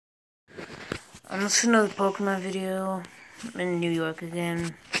This is another Pokemon video. I'm in New York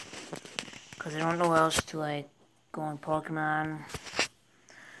again. Because I don't know where else to, like, go on Pokemon.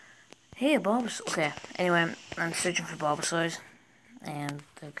 Hey, a Bulbasaur. Okay, anyway, I'm searching for Bulbasaurs. And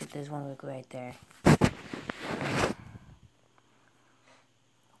there's one like right there.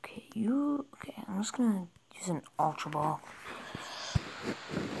 Okay, okay, I'm just gonna use an Ultra Ball.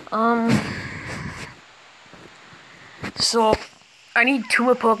 So, I need 2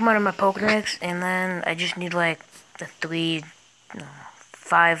 more Pokemon in my Pokedex, and then I just need, like, the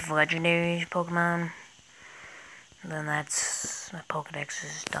 5 legendary Pokemon. And then my Pokedex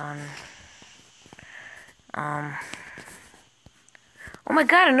is done. Oh my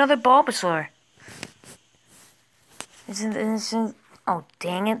god, another Bulbasaur! Oh,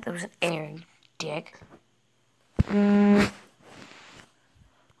 dang it, there was an error, you dick.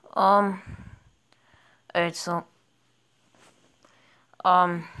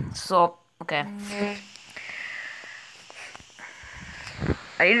 Alright, okay.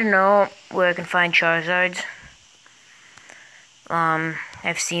 I need to know where I can find Charzards.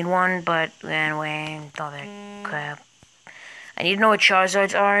 I've seen one, but ran away and all that crap. I need to know what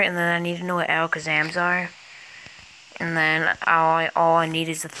Charzards are, and then I need to know what Alakazams are. And then all I need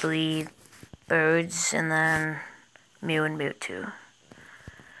is the 3 birds, and then Mew and Mewtwo.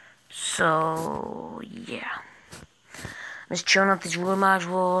 So, yeah. I'm just chilling out these ruler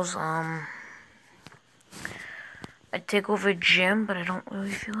modules. I'd take over a gym, but I don't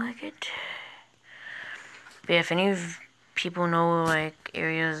really feel like it. But yeah, if any of people know, like,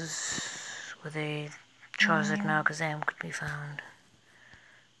 areas where the Charizard and Alakazam could be found,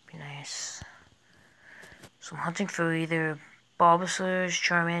 be nice. So I'm hunting for either Bulbasaurs,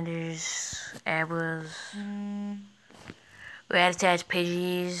 Charmanders, Abras, Rattatas,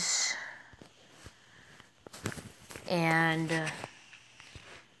 Pidgeys, and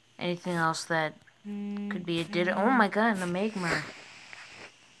anything else that could be a Ditto. Oh my god, the Magmar.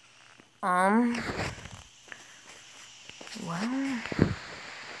 Well,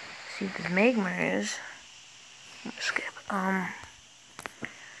 see what the Magmar is. Skip.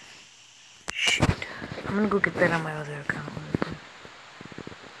 Shit. I'm gonna go get that on my other account.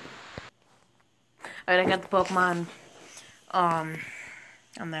 Alright, I got the Pokemon, on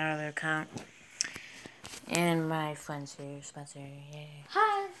that other account. And my friend's here, Spencer, yay.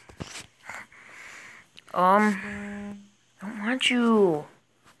 Hi! I don't want you.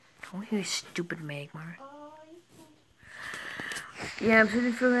 Don't you stupid Magmar. Yeah, I'm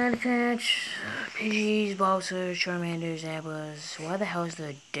searching for Rattatas, Pidgeys, Bulbasaurs, Charmanders, Abras. Why the hell is there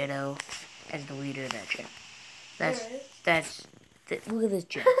a Ditto as the leader of that gym? Look at this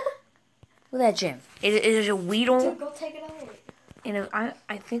gym. Look at that gym. It is a Weedle. Dude, go take it away. And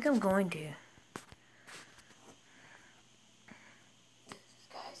I think I'm going to. This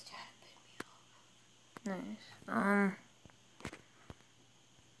guy's trying to pit me off. Nice.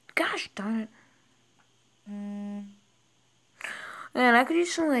 Gosh darn it. Man, I could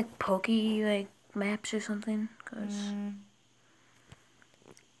use some, like, Pokey, like, maps or something, cause,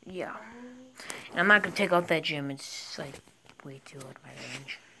 yeah. And I'm not gonna take out that gym, it's, like, way too out of my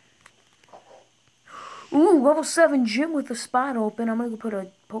range. Ooh, level 7 gym with a spot open. I'm gonna go put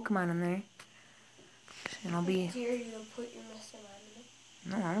a Pokemon in there. And I'll be... I dare you to put your Mr.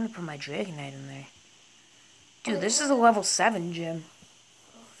 in. No, I'm gonna put my Dragonite in there. Dude, this is a level 7 gym.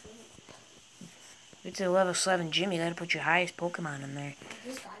 If it's a level 7 gym, you gotta put your highest Pokemon in there.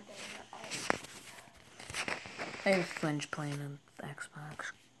 I have friends playing on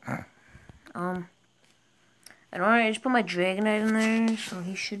Xbox. I don't know, I just put my Dragonite in there, so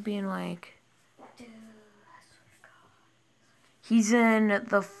he should be in, like... Dude, I swear to God. He's in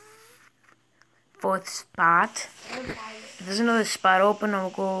the 4th spot. If there's another spot open,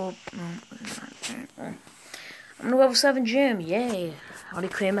 I'll go... I'm in a level 7 gym, yay! I already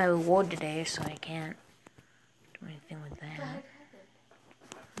claimed my reward today, so I can't do anything with that.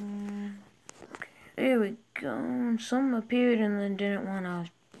 Okay, there we go. Some appeared and then didn't want to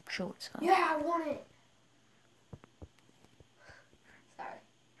show itself. Yeah, I want it! Sorry.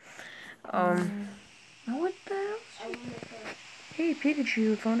 What the hell? Hey,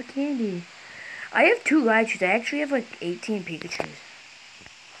 Pikachu, found a candy. I have 2 Raichus. I actually have like 18 Pikachus.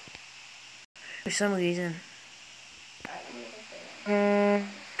 For some reason.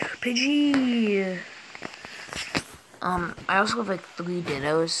 Pidgey! I also have like 3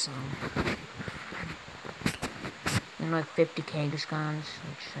 Dittos, so... and like 50 Kangaskhans,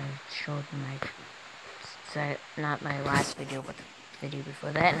 which I showed in my... not my last video, but the video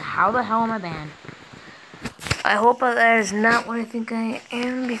before that. And how the hell am I banned? I hope that is not what I think I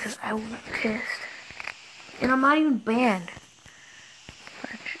am, because I will be pissed. And I'm not even banned.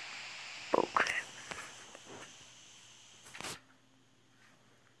 Bullcrap.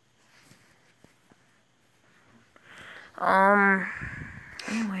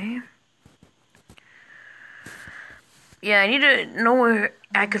 Yeah, I need to know where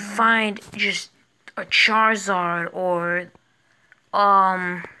I could find just a Charizard or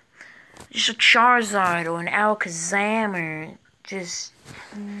just a Charizard or an Alakazam or just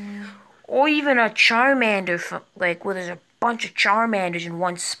or even a Charmander from like where there's a bunch of Charmanders in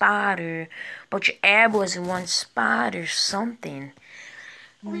one spot or a bunch of Ablas in one spot or something.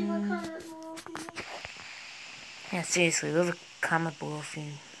 Leave a comment below. Yeah, seriously, leave a comment below if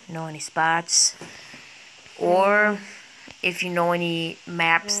you know any spots. Or if you know any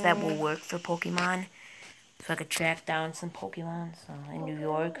maps that will work for Pokemon. So I could track down some Pokemon in New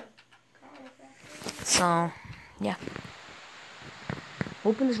York. So, yeah.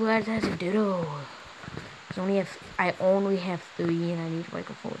 Hoping this lad has a Ditto. I only have 3 and I need like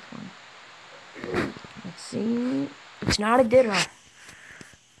a 4th one. Let's see. It's not a Ditto.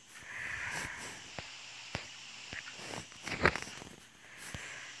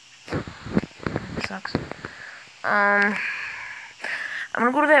 Sucks. I'm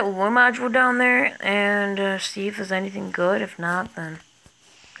gonna go to that war module down there and see if there's anything good. If not, then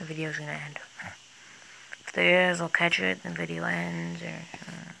the video's gonna end. If there is, I'll catch it, then video ends, or...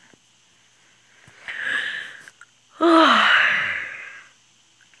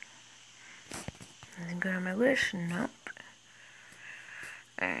 Anything good on my list? Nope.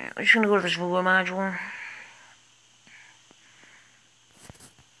 Alright, we're just gonna go to this war module.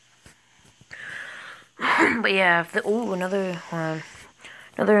 But yeah, if the... Ooh, another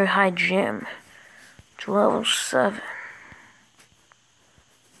high gym. It's level 7.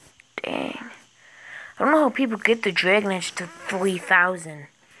 Dang. I don't know how people get the Dragonite to 3,000.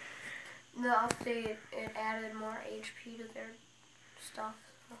 The update, it added more HP to their stuff.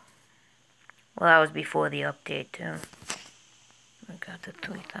 So. Well, that was before the update, too. I got the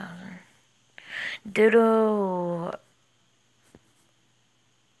 3,000. Ditto...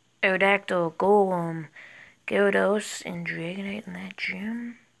 Aerodactyl, Golem, Gyarados, and Dragonite in that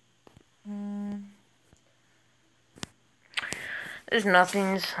gym. There's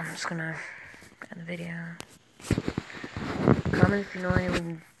nothings. I'm just gonna end the video. Comment if you know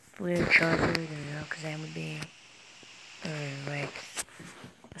any weird Charzard or Alakazam would be. Or like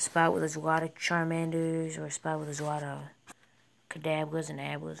a spot where there's a lot of Charmanders or a spot where there's a lot of Kadabras and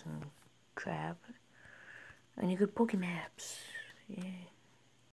Ablas and crap. Any good Pokemaps. Yeah.